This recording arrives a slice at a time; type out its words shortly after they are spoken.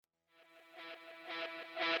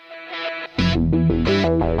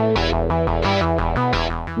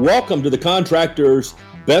Welcome to the Contractor's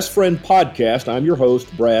Best Friend Podcast. I'm your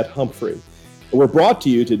host, Brad Humphrey. We're brought to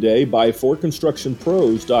you today by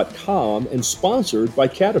ForConstructionPros.com and sponsored by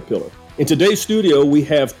Caterpillar. In today's studio, we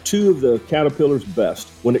have two of the Caterpillar's best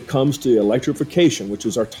when it comes to electrification, which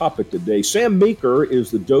is our topic today. Sam Meeker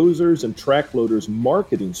is the Dozers and Track Loaders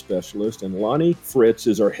marketing specialist, and Lonnie Fritz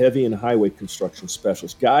is our heavy and highway construction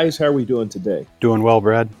specialist. Guys, how are we doing today? Doing well,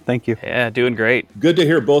 Brad. Thank you. Yeah, doing great. Good to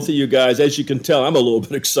hear both of you guys. As you can tell, I'm a little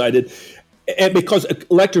bit excited. And because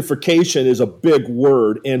electrification is a big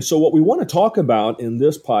word. And so what we want to talk about in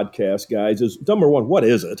this podcast, guys, is number one, what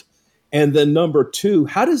is it? And then number two,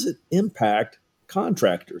 how does it impact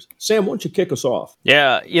contractors? Sam, why don't you kick us off?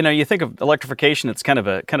 Yeah, you think of electrification, it's kind of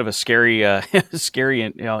a scary, scary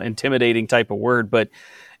and intimidating type of word. But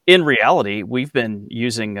in reality, we've been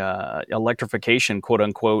using electrification, quote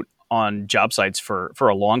unquote, on job sites for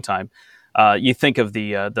a long time. You think of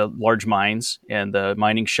the large mines and the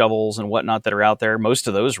mining shovels and whatnot that are out there. Most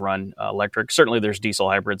of those run electric. Certainly, there's diesel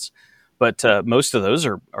hybrids, but most of those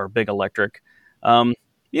are big electric.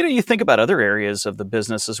 You think about other areas of the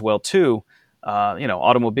business as well, too.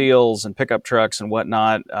 Automobiles and pickup trucks and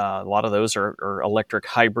whatnot. A lot of those are electric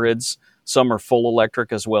hybrids. Some are full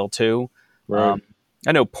electric as well, too. Right.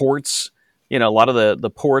 I know ports, a lot of the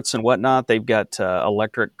ports and whatnot, they've got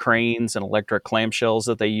electric cranes and electric clamshells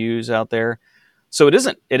that they use out there. So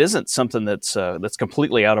it isn't something that's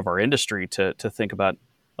completely out of our industry to think about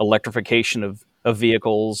electrification of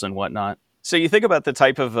vehicles and whatnot. So you think about the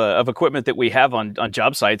type of equipment that we have on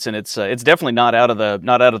job sites, and it's definitely not out of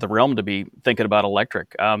the realm to be thinking about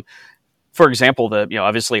electric. For example,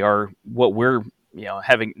 obviously what we're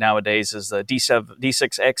having nowadays is the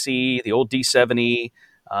D6XE, the old D7E,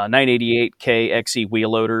 988K XE wheel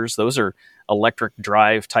loaders. Those are electric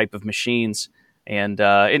drive type of machines, and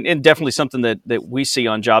definitely something that we see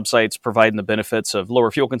on job sites, providing the benefits of lower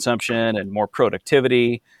fuel consumption and more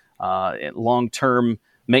productivity, and long-term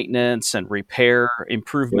maintenance and repair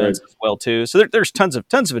improvements as well too. So there's tons of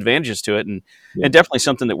advantages to it, and definitely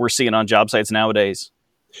something that we're seeing on job sites nowadays.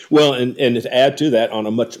 Well, and to add to that, on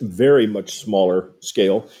a very much smaller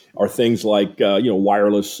scale, are things like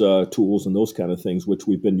wireless tools and those kind of things, which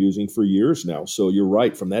we've been using for years now. So you're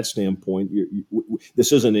right from that standpoint.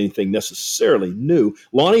 This isn't anything necessarily new.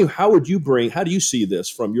 Lonnie, how do you see this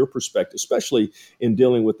from your perspective, especially in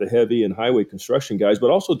dealing with the heavy and highway construction guys,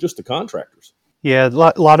 but also just the contractors? Yeah, a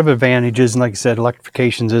lot of advantages, and like I said,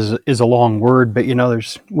 electrification is a long word, but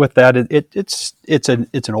there's with that it's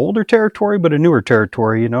an older territory, but a newer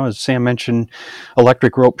territory. As Sam mentioned,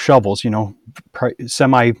 electric rope shovels,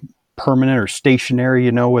 semi-permanent or stationary,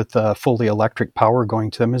 with fully electric power going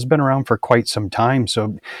to them, has been around for quite some time.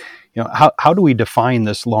 So, how do we define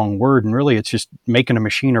this long word? And really, it's just making a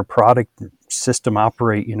machine or product system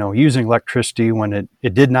operate, using electricity when it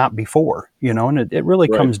did not before, and it really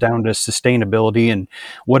comes down to sustainability and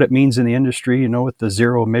what it means in the industry, with the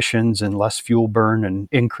zero emissions and less fuel burn and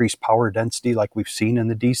increased power density like we've seen in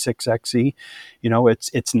the D6XE.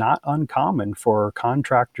 It's not uncommon for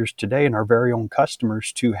contractors today and our very own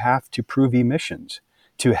customers to have to prove emissions,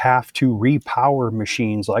 to have to repower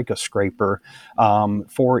machines like a scraper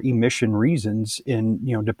for emission reasons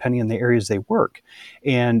depending on the areas they work.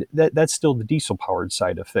 And that's still the diesel powered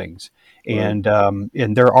side of things. Right. And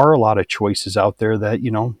there are a lot of choices out there that,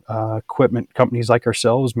 equipment companies like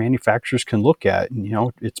ourselves, manufacturers can look at.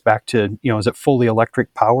 And, it's back to, is it fully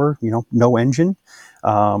electric power, no engine?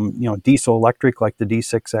 Diesel electric like the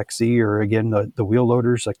D6XE, or again, the wheel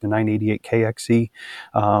loaders like the 988K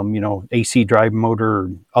XE, AC drive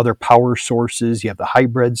motor, other power sources. You have the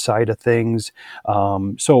hybrid side of things.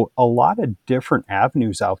 So a lot of different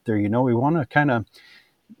avenues out there. We want to kind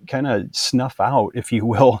of snuff out, if you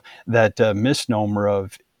will, that misnomer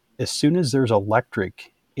of as soon as there's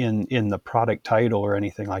electric in the product title or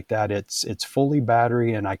anything like that, it's fully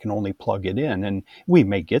battery and I can only plug it in, and we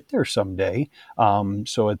may get there someday.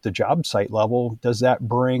 So at the job site level, does that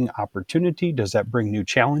bring opportunity? Does that bring new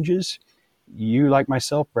challenges? You, like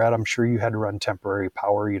myself, Brad, I'm sure you had to run temporary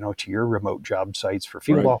power, to your remote job sites for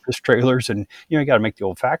field office trailers. And, you got to make the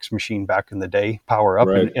old fax machine back in the day power up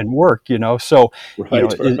and work, So,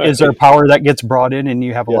 is there power that gets brought in, and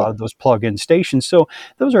you have a lot of those plug-in stations. So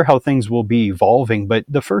those are how things will be evolving. But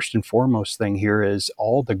the first and foremost thing here is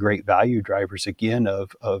all the great value drivers, again,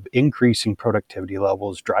 of increasing productivity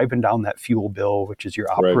levels, driving down that fuel bill, which is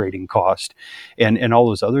your operating cost, and all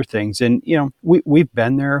those other things. And, we've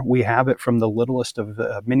been there. We have it from the littlest of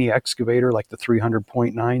mini excavator like the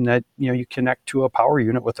 300.9 that you connect to a power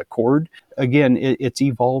unit with a cord. Again, it's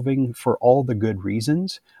evolving for all the good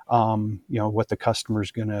reasons. What the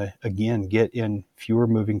customer's going to again get in fewer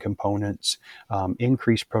moving components,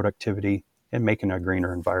 increase productivity, and making a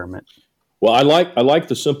greener environment. Well, I like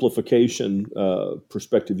the simplification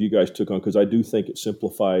perspective you guys took on, because I do think it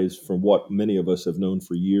simplifies from what many of us have known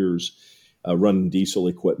for years, running diesel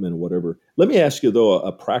equipment or whatever. Let me ask you, though,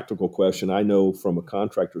 a practical question. I know from a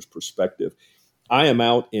contractor's perspective, I am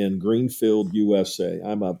out in Greenfield, USA.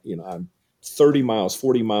 I'm 30 miles,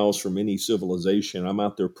 40 miles from any civilization. I'm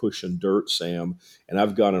out there pushing dirt, Sam, and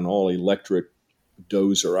I've got an all-electric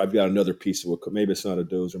dozer. I've got another piece of equipment. Maybe it's not a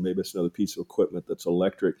dozer. Maybe it's another piece of equipment that's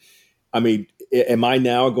electric. I mean, am I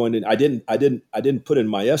now going to? I didn't put in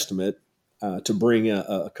my estimate to bring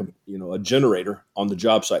a generator on the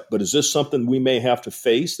job site. But is this something we may have to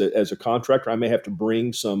face that as a contractor? I may have to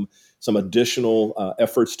bring some additional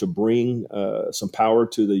efforts to bring some power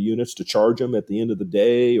to the units to charge them at the end of the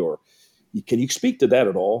day, or can you speak to that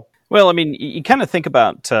at all? Well, I mean, you kind of think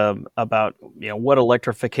about what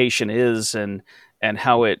electrification is and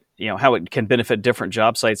how it can benefit different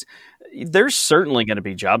job sites. There's certainly going to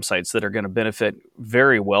be job sites that are going to benefit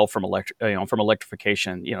very well from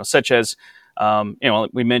electrification. Such as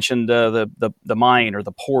we mentioned the mine or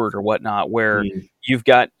the port or whatnot, where you've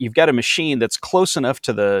got a machine that's close enough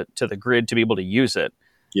to the grid to be able to use it.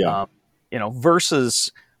 Yeah.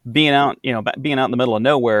 Versus being out in the middle of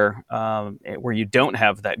nowhere, where you don't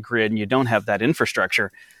have that grid and you don't have that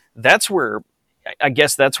infrastructure. That's where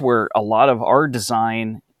a lot of our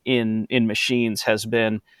design in machines has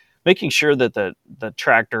been making sure that the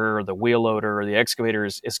tractor or the wheel loader or the excavator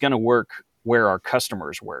is going to work where our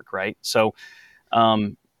customers work, right? So,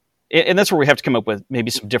 and that's where we have to come up with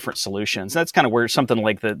maybe some different solutions. That's kind of where something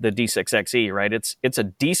like the D6XE, right? It's a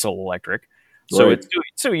diesel electric, so right. It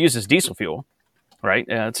still uses diesel fuel, right?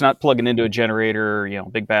 It's not plugging into a generator,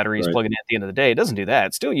 big batteries, right. plugging in at the end of the day. It doesn't do that.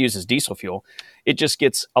 It still uses diesel fuel. It just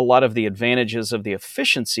gets a lot of the advantages of the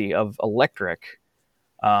efficiency of electric,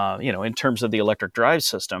 in terms of the electric drive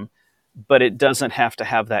system, but it doesn't have to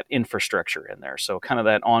have that infrastructure in there. So kind of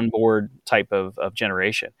that onboard type of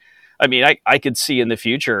generation. I mean, I could see in the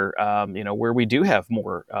future, where we do have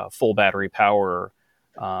more full battery power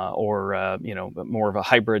or more of a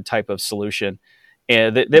hybrid type of solution,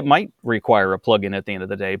 and that might require a plug-in at the end of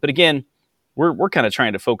the day. But again, we're kind of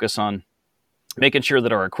trying to focus on making sure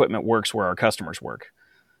that our equipment works where our customers work.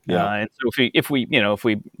 Yeah. And so if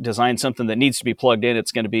we design something that needs to be plugged in,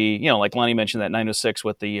 it's going to be, like Lonnie mentioned, that 906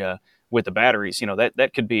 with the batteries.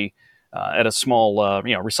 That could be at a small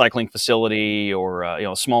recycling facility or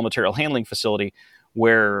a small material handling facility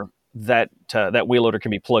where that wheel loader can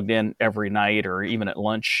be plugged in every night or even at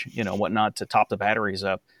lunch, whatnot, to top the batteries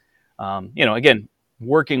up. Again,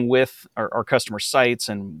 working with our customer sites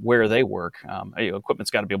and where they work, equipment's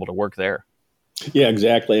got to be able to work there. Yeah,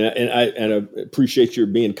 exactly, and I appreciate your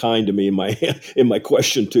being kind to me in my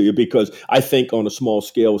question to you, because I think on a small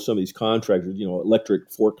scale with some of these contractors, electric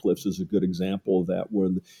forklifts is a good example of that, where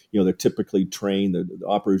they're typically trained, the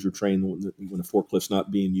operators are trained when the forklift's not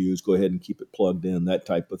being used, go ahead and keep it plugged in, that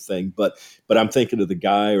type of thing. But I'm thinking of the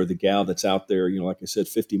guy or the gal that's out there, like I said,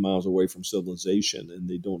 50 miles away from civilization, and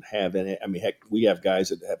they don't have any. I mean, heck, we have guys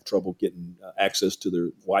that have trouble getting access to their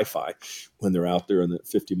Wi-Fi when they're out there and they're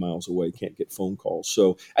 50 miles away, can't get phone calls.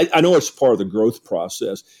 So I know it's part of the growth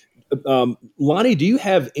process. Lonnie, do you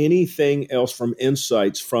have anything else from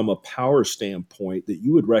insights from a power standpoint that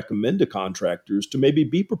you would recommend to contractors to maybe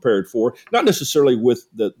be prepared for? Not necessarily with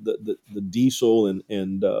the diesel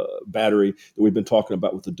and battery that we've been talking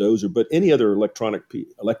about with the dozer, but any other electric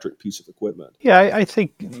piece of equipment. Yeah, I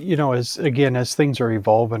think, as things are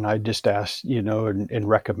evolving, I just ask, and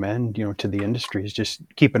recommend, to the industry is just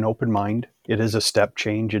keep an open mind. It is a step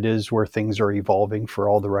change. It is where things are evolving for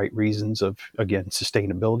all the right reasons of, again,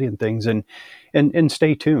 sustainability and things, and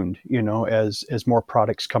stay tuned, as more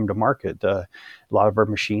products come to market. A lot of our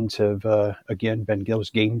machines have, again, been those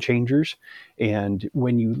game changers. And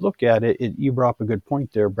when you look at it, you brought up a good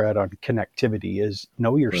point there, Brad, on connectivity is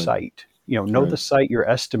know your site. Know the site you're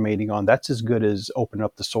estimating on. That's as good as open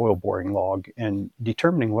up the soil boring log and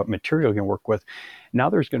determining what material you can work with. Now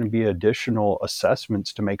there's going to be additional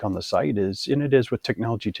assessments to make on the site and it is with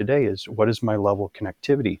technology today is what is my level of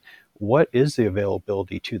connectivity? What is the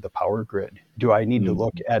availability to the power grid? Do I need to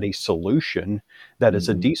look at a solution that is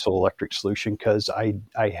a diesel electric solution because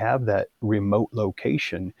I have that remote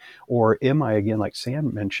location? Or am I, again, like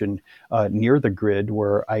Sam mentioned, near the grid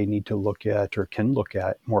where I need to look at or can look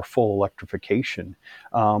at more full electrification?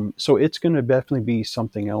 So it's going to definitely be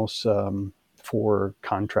something else for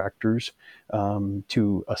contractors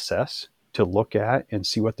to assess, to look at and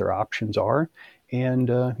see what their options are. And,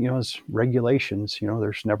 as regulations,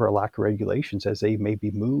 there's never a lack of regulations as they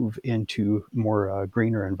maybe move into more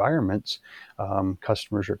greener environments.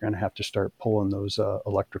 Customers are going to have to start pulling those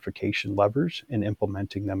electrification levers and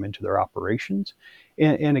implementing them into their operations.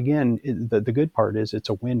 And again, the good part is it's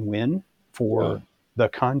a win-win for the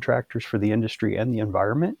contractors, for the industry and the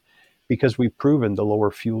environment, because we've proven the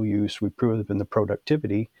lower fuel use, we've proven the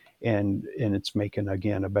productivity, and it's making,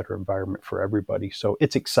 again, a better environment for everybody. So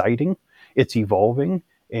it's exciting, it's evolving,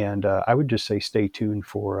 and I would just say stay tuned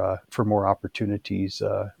for more opportunities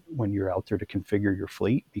when you're out there to configure your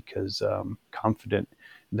fleet, because I'm confident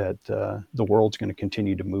that the world's going to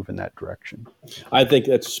continue to move in that direction. I think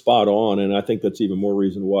that's spot on, and I think that's even more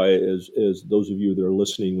reason why, as those of you that are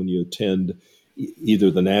listening, when you attend either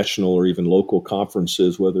the national or even local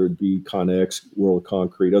conferences, whether it be ConEx, World of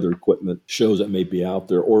Concrete, other equipment shows that may be out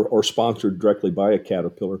there, or sponsored directly by a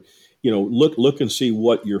Caterpillar, look and see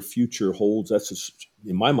what your future holds. That's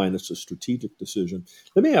in my mind, it's a strategic decision.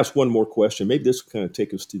 Let me ask one more question. Maybe this will kind of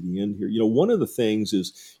take us to the end here. One of the things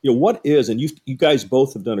is, what is, and you guys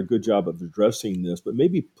both have done a good job of addressing this, but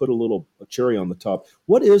maybe put a cherry on the top.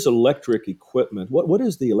 What is electric equipment? What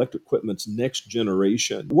is the electric equipment's next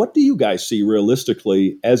generation? What do you guys see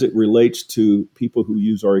realistically as it relates to people who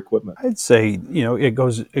use our equipment? I'd say, it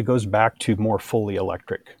goes back to more fully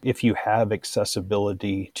electric. If you have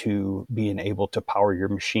accessibility to being able to power your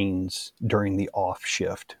machines during the off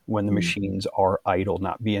shift when the machines are idle,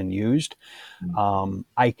 not being used,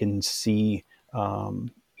 I can see,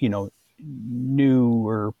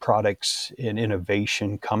 newer products and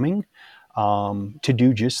innovation coming to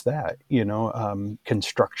do just that.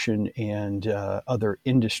 Construction and other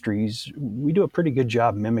industries, we do a pretty good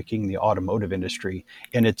job mimicking the automotive industry,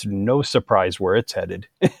 and it's no surprise where it's headed.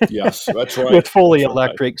 Yes, that's right. With fully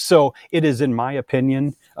electric. Right. So it is, in my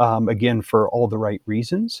opinion, again, for all the right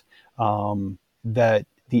reasons, that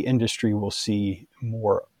the industry will see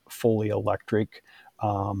more fully electric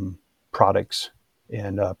products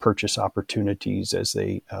and purchase opportunities as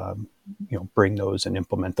they bring those and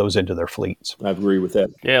implement those into their fleets. I agree with that.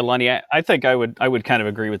 Yeah, Lonnie, I think I would kind of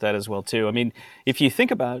agree with that as well too. I mean, if you think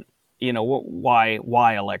about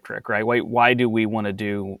why electric, right? Why do we want to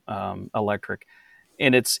do electric?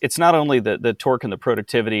 And it's not only the torque and the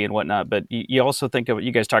productivity and whatnot, but you also think of,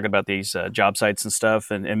 you guys talking about these job sites and stuff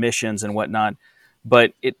and emissions and whatnot,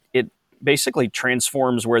 but it basically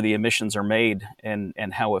transforms where the emissions are made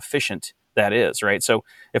and how efficient that is, right? So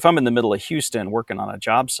if I'm in the middle of Houston working on a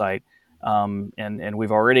job site, and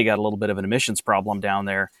we've already got a little bit of an emissions problem down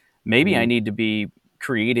there, maybe I need to be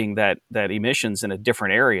creating that emissions in a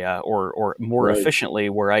different area or more efficiently,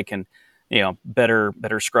 where I can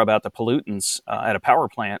better scrub out the pollutants at a power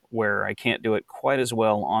plant where I can't do it quite as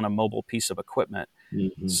well on a mobile piece of equipment.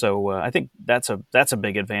 Mm-hmm. So I think that's a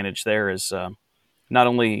big advantage there, is not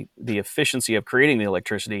only the efficiency of creating the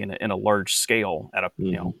electricity in a large scale at a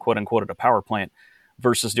quote unquote at a power plant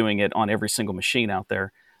versus doing it on every single machine out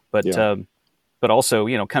there, but also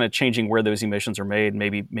kind of changing where those emissions are made,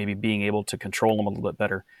 maybe being able to control them a little bit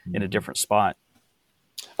better in a different spot.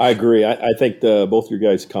 I agree. I think both your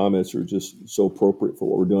guys' comments are just so appropriate for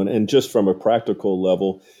what we're doing. And just from a practical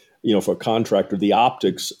level, for a contractor, the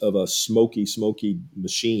optics of a smoky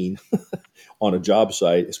machine on a job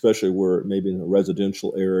site, especially where maybe in a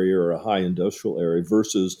residential area or a high industrial area,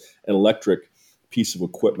 versus an electric piece of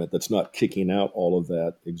equipment that's not kicking out all of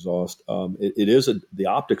that exhaust. The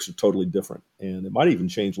optics are totally different, and it might even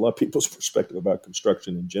change a lot of people's perspective about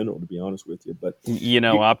construction in general, to be honest with you. But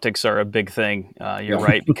optics are a big thing. You're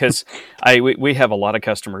right, because we have a lot of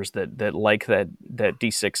customers that like that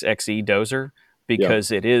D6 XE dozer, because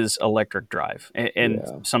it is electric drive, and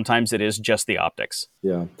sometimes it is just the optics.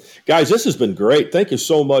 Yeah. Guys, this has been great. Thank you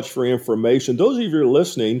so much for your information. Those of you who are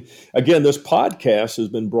listening, again, this podcast has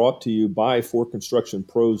been brought to you by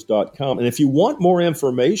ForConstructionPros.com. And if you want more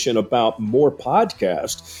information about more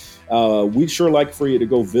podcasts, we'd sure like for you to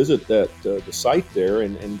go visit the site there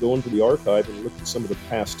and go into the archive and look at some of the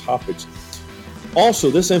past topics. Also,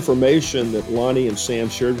 this information that Lonnie and Sam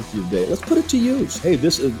shared with you today, let's put it to use. Hey,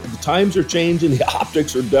 the times are changing. The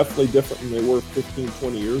optics are definitely different than they were 15,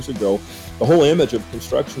 20 years ago. The whole image of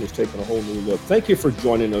construction has taken a whole new look. Thank you for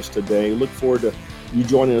joining us today. Look forward to you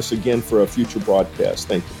joining us again for a future broadcast.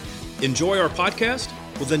 Thank you. Enjoy our podcast?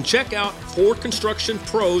 Well, then check out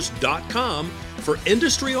ForConstructionPros.com for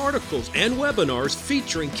industry articles and webinars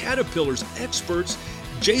featuring Caterpillar's experts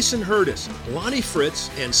Jason Hurtis, Lonnie Fritz,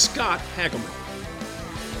 and Scott Hageman.